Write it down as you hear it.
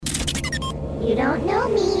You don't know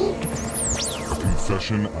me.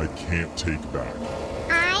 Confession I can't take back.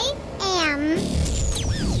 I am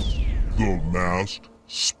The Masked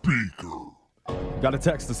Speaker. Got a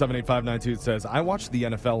text to 78592 that says, I watch the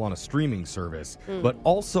NFL on a streaming service, but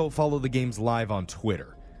also follow the games live on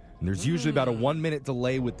Twitter. And there's usually about a 1-minute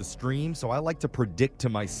delay with the stream, so I like to predict to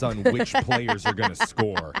my son which players are going to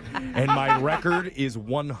score. And my record is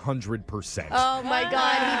 100%. Oh, my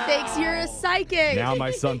God. He thinks you're a psychic. Now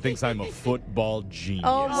my son thinks I'm a football genius.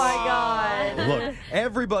 Oh, my God. Look,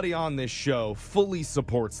 everybody on this show fully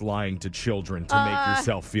supports lying to children to make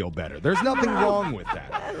yourself feel better. There's nothing wrong with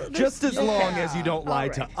that. Just as long as you don't lie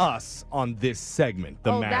to us on this segment,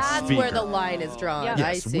 the Masked That's Speaker. where the line is drawn. I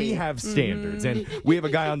Yes, see. we have standards, and we have a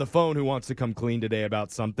guy on the phone who wants to come clean today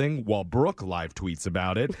about something while Brooke live tweets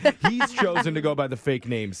about it. He's chosen to go by the fake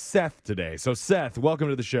name Seth today. So, Seth, welcome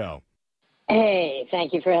to the show. Hey,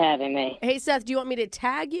 thank you for having me. Hey, Seth, do you want me to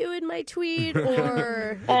tag you in my tweet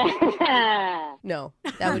or... No,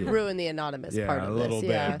 that would ruin the anonymous part of a little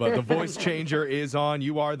this. bit. But the voice changer is on.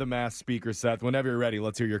 You are the Masked Speaker, Seth. Whenever you're ready,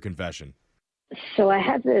 let's hear your confession. So I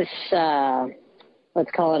have this,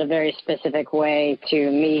 let's call it a very specific way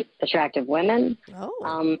to meet attractive women.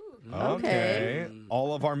 Oh. Okay.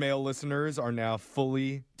 All of our male listeners are now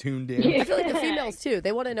fully tuned in. I feel like the females, too.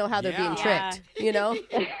 They want to know how they're being tricked, you know?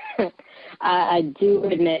 I do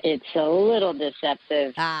admit it's a little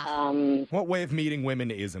deceptive. What way of meeting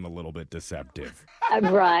women isn't a little bit deceptive?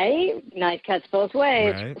 Right? Nice cuts both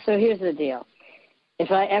ways. Right. So here's the deal. If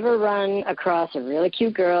I ever run across a really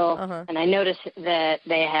cute girl and I notice that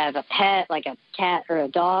they have a pet, like a cat or a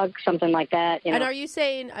dog, something like that. You know, And are you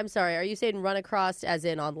saying run across as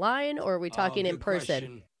in online, or are we talking in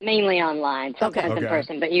person? mainly online, sometimes in Okay.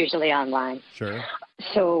 person, but usually online. Sure.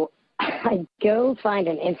 So I go find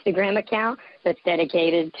an Instagram account that's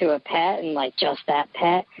dedicated to a pet and like just that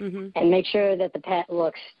pet and make sure that the pet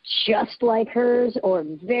looks just like hers or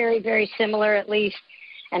very, very similar at least.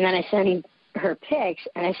 And then I send her pics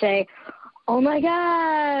and I say, oh my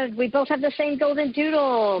God, we both have the same golden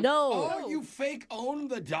doodle. No. Oh, you fake own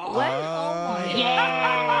the dog? What? Oh, my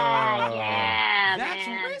Yeah, That's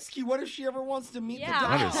man. risky. What if she ever wants to meet the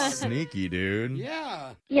That dog? is sneaky, dude.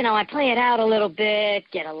 Yeah. You know, I play it out a little bit,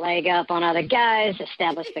 get a leg up on other guys,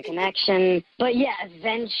 establish the connection. But yeah,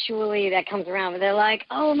 eventually that comes around where they're like,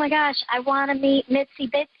 oh my gosh, I want to meet Mitzi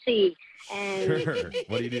Bitsy. And Sure.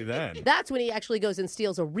 What do you do then? That's when he actually goes and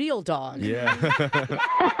steals a real dog. Yeah.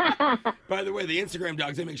 By the way, the Instagram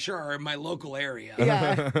dogs I make sure are in my local area.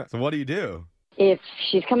 Yeah. So what do you do? if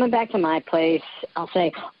she's coming back to my place, I'll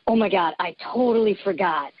say, oh my God, I totally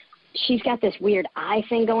forgot. She's got this weird eye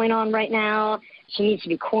thing going on right now. She needs to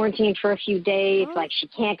be quarantined for a few days. Like, she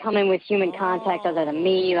can't come in with human contact other than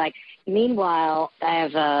me. Like, meanwhile, I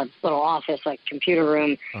have a little office, like computer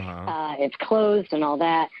room. It's closed and all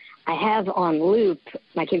that. I have on loop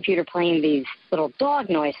my computer playing these little dog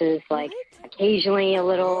noises, like occasionally a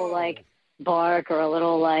little like bark or a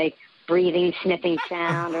little like breathing, sniffing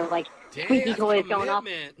sound, or like squeaky toys going off.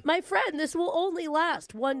 My friend, this will only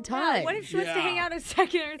last one time. What if she wants to hang out a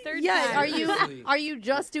second or third time? Are you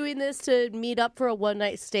just doing this to meet up for a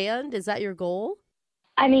one-night stand? Is that your goal?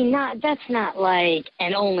 I mean, that's not like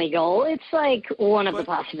an only goal. It's like one of the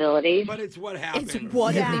possibilities. But it's what happens. It's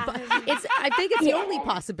one of the. I think it's the only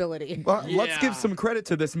possibility. Well, let's give some credit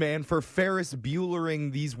to this man for Ferris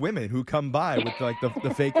Buellering these women who come by with like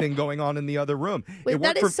the fake thing going on in the other room. Wait,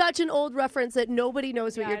 that is such an old reference that nobody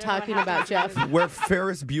knows what you're talking about, Jeff. Where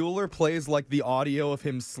Ferris Bueller plays like the audio of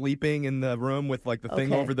him sleeping in the room with like the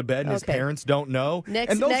thing over the bed, and his parents don't know.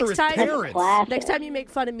 Next and those are his parents. Next time you make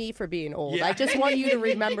fun of me for being old, I just want you to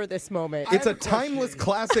remember this moment. It's a timeless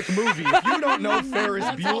classic movie. If you don't know Ferris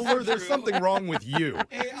Bueller, there's something wrong with you.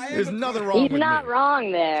 There's nothing wrong He's with not me.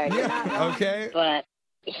 wrong there. You're Yeah, not wrong. okay. But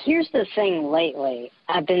here's the thing lately.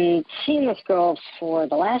 I've been seeing this girl for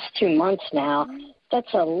the last 2 months now.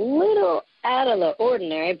 That's a little out of the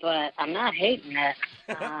ordinary, but I'm not hating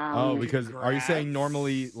it. Because are you saying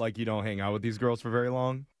normally like you don't hang out with these girls for very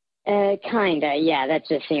long? Kinda, yeah. That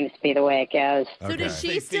just seems to be the way it goes. So does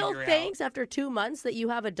she still thinks after 2 months that you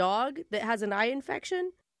have a dog that has an eye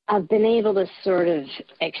infection? I've been able to sort of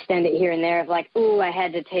extend it here and there of like, ooh, I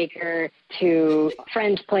had to take her to a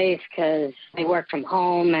friend's place because they work from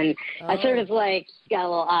home. And I sort of like got a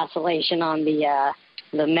little oscillation on the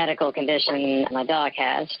medical condition my dog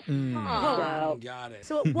has. Oh, got it.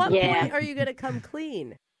 So at what point are you going to come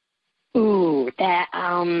clean? Ooh, That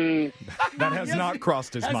That has not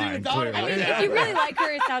crossed his Hasn't even mind, thought about clearly. it. If you really like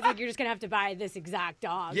her, it sounds like you're just going to have to buy this exact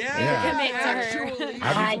dog. Yeah. Commit to her.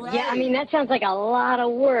 Actually, yeah, I mean that sounds like a lot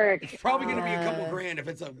of work. It's probably going to be a couple grand if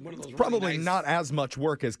it's one of those. Really Probably nice... not as much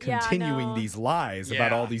work as Yeah, continuing no. these lies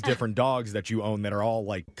about Yeah. all these different dogs that you own that are all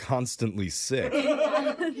like constantly sick.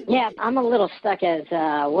 Yeah, I'm a little stuck as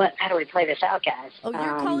what? How do we play this out, guys? Oh,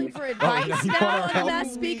 you're calling for advice now you now want our on the help?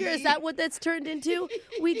 Mass Speaker? Is that what that's turned into?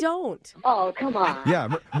 We don't. Oh, come on. Yeah,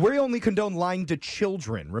 we only condone lying to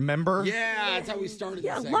children, remember? Yeah, that's how we started.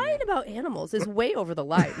 Yeah, the segment. lying about animals is way over the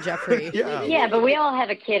line, Jeffrey. Yeah. Yeah, but we all have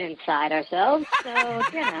a kid inside ourselves, so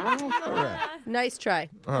you know. All right. Nice try.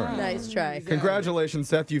 All right. Nice try. Congratulations,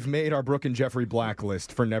 Seth. You've made our Brooke and Jeffrey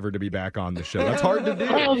blacklist for never to be back on the show. That's hard to do.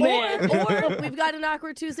 Oh man. Or we've got an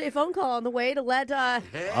Awkward Tuesday phone call on the way to let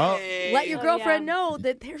your girlfriend know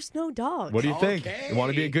that there's no dog. What do you think? You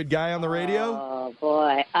want to be a good guy on the radio? Oh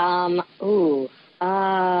boy.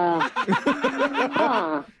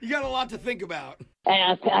 You got a lot to think about.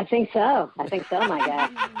 I think so. I think so, my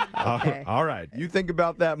guy. Okay. All right. You think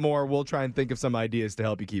about that more. We'll try and think of some ideas to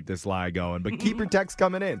help you keep this lie going. But keep your texts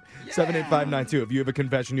coming in. 78592. If you have a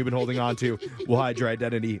confession you've been holding on to, we'll hide your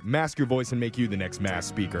identity, mask your voice, and make you the next Mass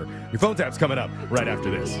Speaker. Your phone tap's coming up right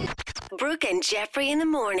after this. Brooke and Jeffrey in the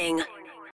morning.